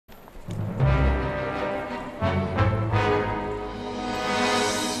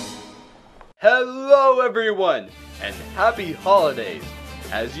Hello everyone, and happy holidays!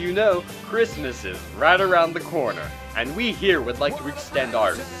 As you know, Christmas is right around the corner, and we here would like to extend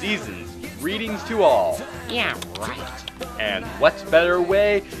our season's greetings to all. Yeah, right. And what's better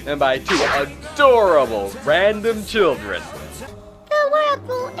way than by two adorable random children? The world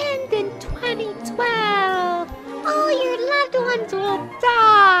will end in 2012. All your loved ones will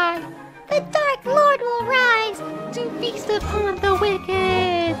die. The Dark Lord will rise to feast upon the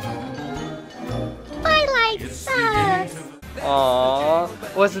wicked. Twilight sucks. Aww,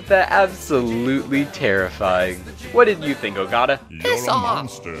 wasn't that absolutely terrifying? What did you think, Ogata? Piss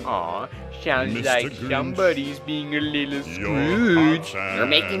off. Aw, sounds Mr. like Grinch. somebody's being a little Scrooge. You're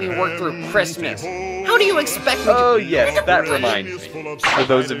making me work through Christmas. How do you expect me to... Oh yes, that reminds me. For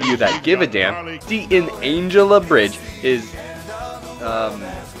those of you that give a damn, the In Angela Bridge is, 90%.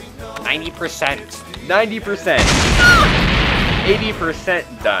 90%, 80%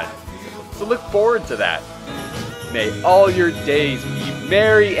 done. So look forward to that. May all your days be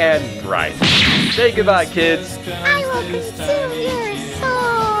merry and bright. Say goodbye, kids. I will consume